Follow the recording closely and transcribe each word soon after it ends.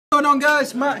going on,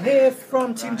 guys? Matt here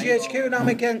from Team GHQ and I'm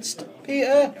against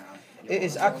Peter. It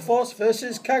is Aqua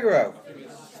versus Kagero.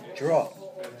 Draw.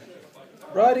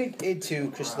 Riding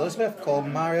into Crystal Elizabeth, called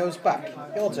Mario's back.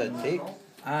 Your turn, Pete.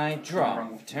 I draw.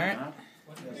 Turn.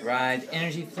 Ride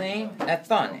Energy Flame at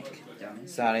Thonic.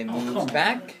 Sade moves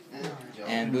back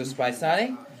and boosts by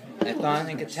Sade.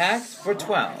 Athonic attacks for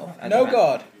 12. No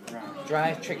god.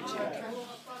 Drive Trick Check.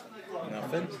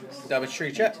 Nothing. Damage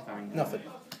tree check. Nothing.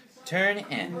 Turn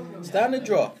in. Standard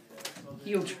draw.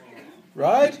 Heal trick.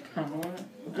 Ride.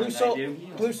 Blue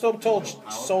Storm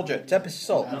Soldier. Tempest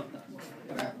Assault.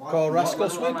 Call Rascal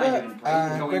Sweeper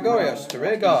and Gregorios to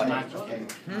rear guard.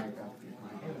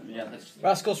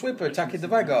 Rascal Sweeper attacking the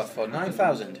Vanguard for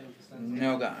 9,000.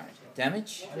 No guard.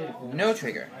 Damage. No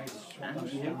trigger.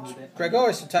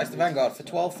 Gregorios attacks the Vanguard for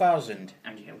 12,000.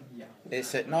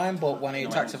 It's at 9, but when he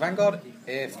attacks a Vanguard,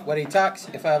 if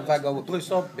I have a Vanguard with Blue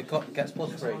Storm, it gets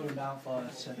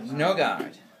 +3. No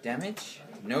guard. Damage.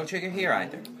 No trigger here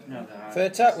either.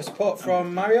 Third attack with support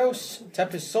from Marios.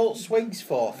 Tempest Assault swings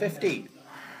for 15.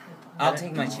 I'll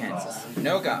take my chances.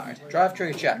 No guard. Drive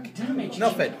trigger check.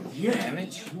 Nothing.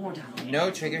 Damage. No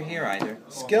trigger here either.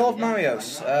 Skill of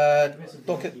Marios.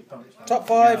 Look at top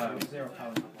 5.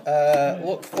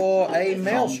 Look for a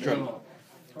Maelstrom.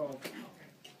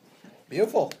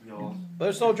 Beautiful.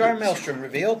 Blue Storm Giant Maelstrom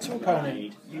revealed to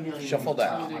opponent. Shuffle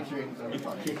deck.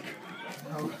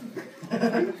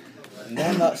 And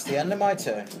then that's the end of my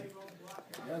turn.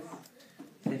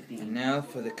 And now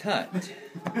for the cut.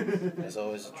 As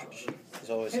always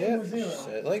here.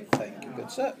 Certainly. Thank you,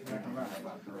 good sir.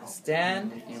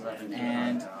 Stand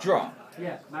and draw.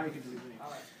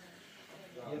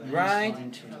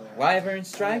 Ride Wyvern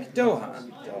Strike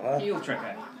Doha. Heal trick.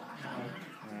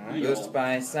 Boost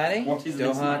by Sade.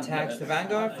 Doha attacks the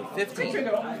Vanguard for 15.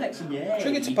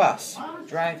 Trigger to pass.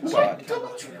 Drive guard.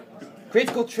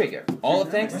 Critical trigger. All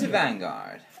effects to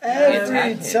Vanguard.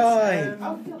 Every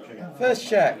time. First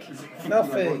check.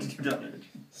 Nothing.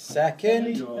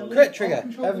 Second. Crit trigger.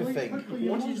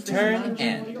 Everything. Turn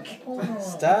end.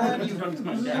 Stand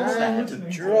and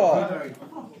draw.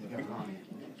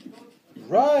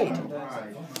 Ride.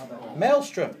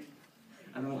 Maelstrom.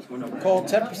 Call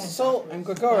Tempest Assault and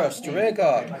Gregorios to rear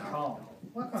guard.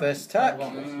 First attack.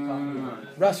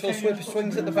 Rascal Sweeper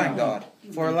swings at the Vanguard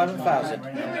for 11,000.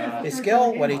 His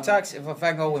skill, when he attacks, if a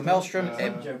Vanguard with Maelstrom,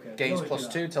 it gains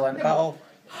 +2 till end of battle.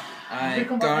 I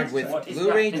guard with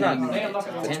Blu-ray Dragon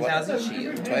for 10,000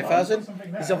 shield. 20,000.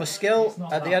 His other skill,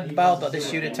 at the end of battle, that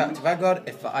this unit attack to Vanguard.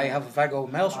 If I have a Vanguard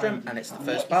with Maelstrom and it's the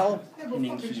first battle,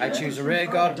 I choose a rear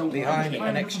guard behind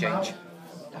an exchange.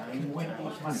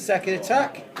 Second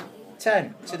attack,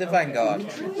 10 to the Vanguard.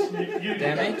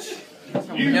 Damage.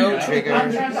 No trigger.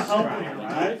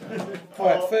 Right,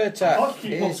 third attack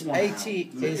is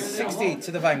 60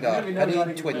 to the Vanguard.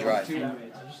 Heading Twin Drive.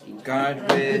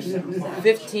 Guard with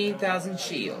 15,000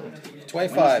 shield.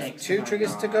 25. 2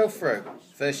 triggers to go through.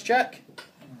 First check,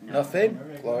 nothing.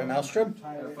 Glory Maelstrom.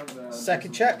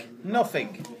 Second check,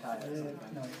 nothing.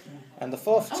 And the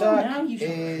fourth attack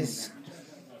is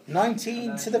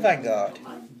 19 to the Vanguard.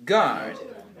 Guard.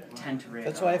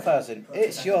 For 20,000.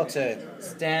 It's your turn.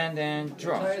 Stand and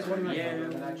draw.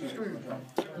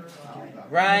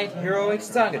 Ride Heroic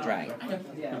Saga Dragon.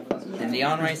 And the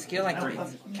on-right skill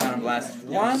activates Counterblast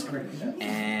 1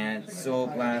 and Soul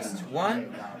Blast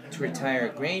 1 to retire a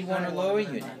grade 1 or lower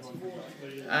unit.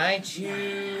 I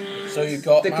choose So you've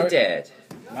got the Cadet.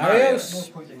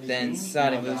 Marios. Then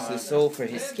Sade moves the soul for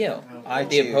his skill.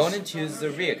 The opponent chooses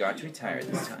the rear guard to retire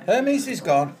this time. Hermes is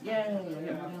gone.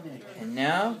 And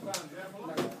now,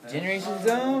 Generation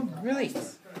Zone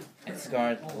release. And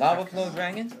discard Lava Flow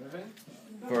Dragon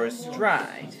for a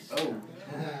stride.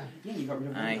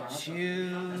 I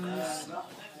choose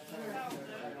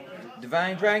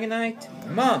Divine Dragonite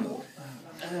Mahmoud.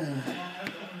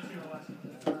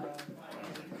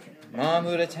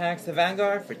 Mahmoud attacks the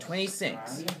Vanguard for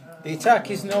 26. The attack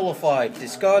is nullified,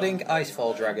 discarding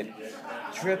Icefall Dragon.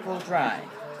 Triple drive.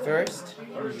 First,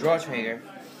 draw trigger.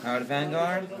 Power to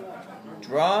Vanguard.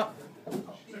 Draw.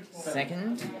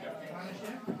 Second,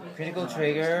 critical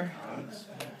trigger.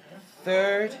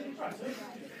 Third,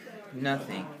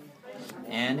 nothing.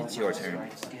 And it's your turn.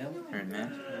 Turn,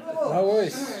 man. No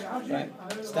worries. Right.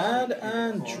 Stand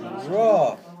and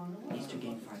draw.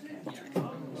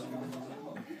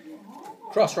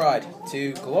 Cross ride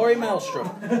to Glory Maelstrom.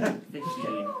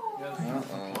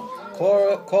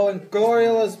 Calling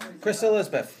Crystal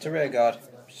Elizabeth to rear guard.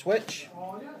 Switch.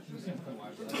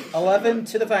 11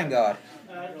 to the Vanguard.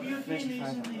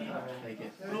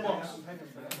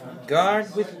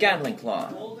 Guard with Gatling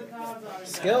Claw.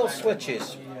 Skill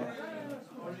switches.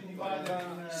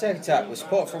 Second attack with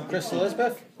support from Crystal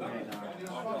Elizabeth.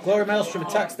 Glory Maelstrom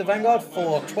attacks the Vanguard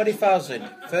for 20,000.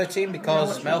 13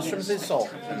 because Maelstrom's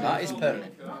insult, and that is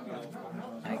permanent.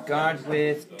 I guard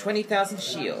with 20,000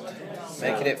 shield.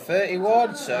 Making it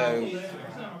 31, so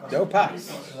no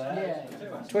pass.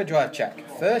 Twin drive check.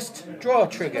 First, draw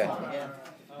trigger.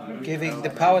 Giving the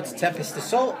power to Tempest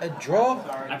Assault and draw.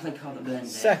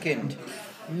 Second,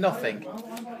 nothing.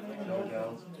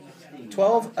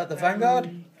 12 at the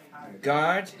Vanguard.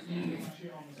 Guard.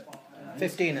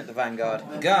 15 at the Vanguard.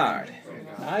 Guard.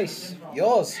 Nice.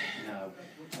 Yours.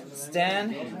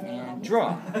 Stand and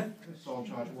draw.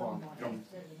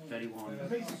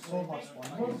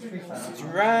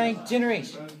 Strike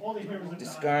generation.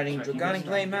 Discarding Dragonic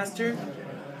Blade Master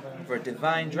for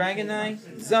Divine Dragon Knight.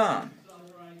 Zom.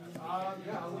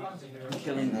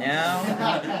 Now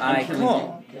I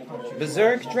call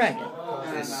Berserk Dragon.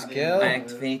 His skill. I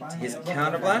activate his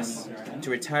counterblast to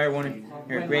retire one of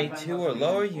your grade 2 or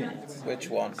lower units. Which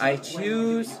one? I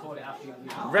choose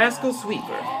Rascal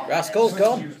Sweeper. Rascal's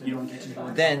gone.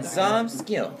 Then Zom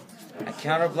skill. I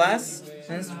counterblast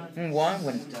one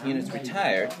when units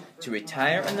retired to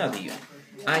retire another unit.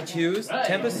 I choose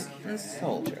Tempest and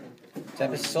Soldier.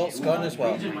 Tempest Assault's gone as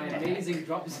well.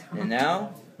 And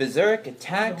now Berserk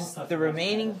attacks the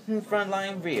remaining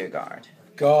frontline rear guard.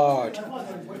 Guard.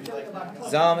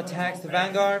 Zom attacks the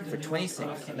Vanguard for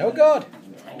 26. No guard.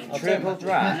 Triple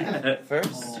drive.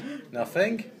 First,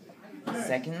 Nothing.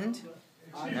 second,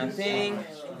 nothing.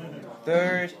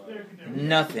 Third,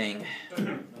 nothing.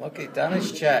 Lucky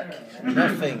damage check.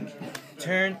 Nothing.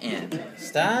 Turn end.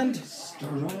 Stand.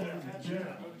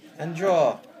 And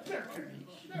draw.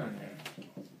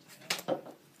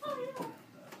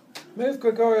 Move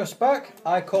Gregorius back.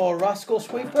 I call Rascal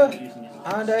Sweeper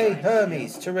and a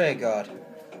Hermes to rear guard.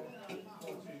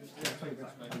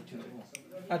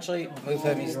 Actually, move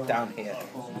Hermes down here.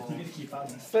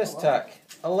 First attack,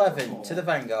 11 to the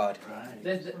Vanguard.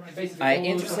 I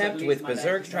intercept with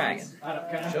Berserk Dragon.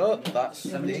 Sure, that's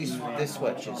this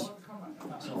switches.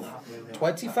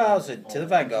 20,000 to the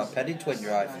Vanguard, pending twin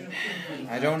drive.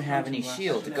 I don't have any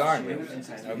shield to guard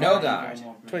with. No guard.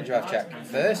 Twin drive check.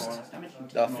 First,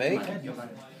 nothing.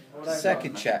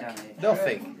 Second check,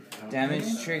 nothing.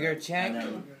 Damage trigger check.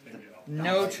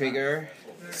 No trigger.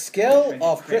 Skill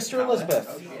of Crystal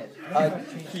Elizabeth.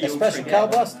 A special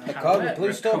counterblast, a card with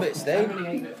blue storm its name.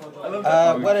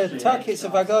 When an attack hits a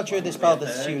Vanguard during this battle,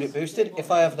 this unit boosted.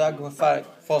 If I have an Aqua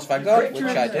Force Vanguard, which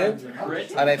I do,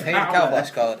 I may pay the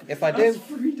counterblast card. If I do,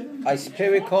 I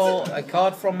Superior Call a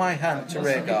card from my hand to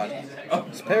rear guard.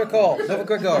 Superior Call, Nova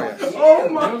Gregoria. Oh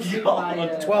my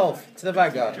god! 12 to the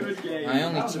Vanguard. My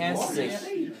only chance is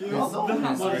his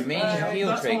remaining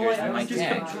heal triggers in my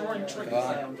deck.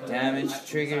 Damage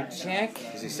trigger check.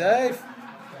 Is he safe?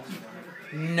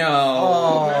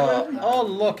 No. Oh,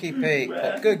 lucky Pete.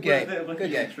 But good game.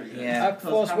 Good game. Yeah. Aqua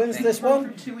Force wins this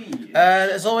one.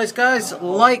 As always, guys,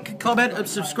 like, comment, and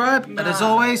subscribe. And as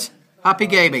always, happy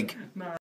gaming.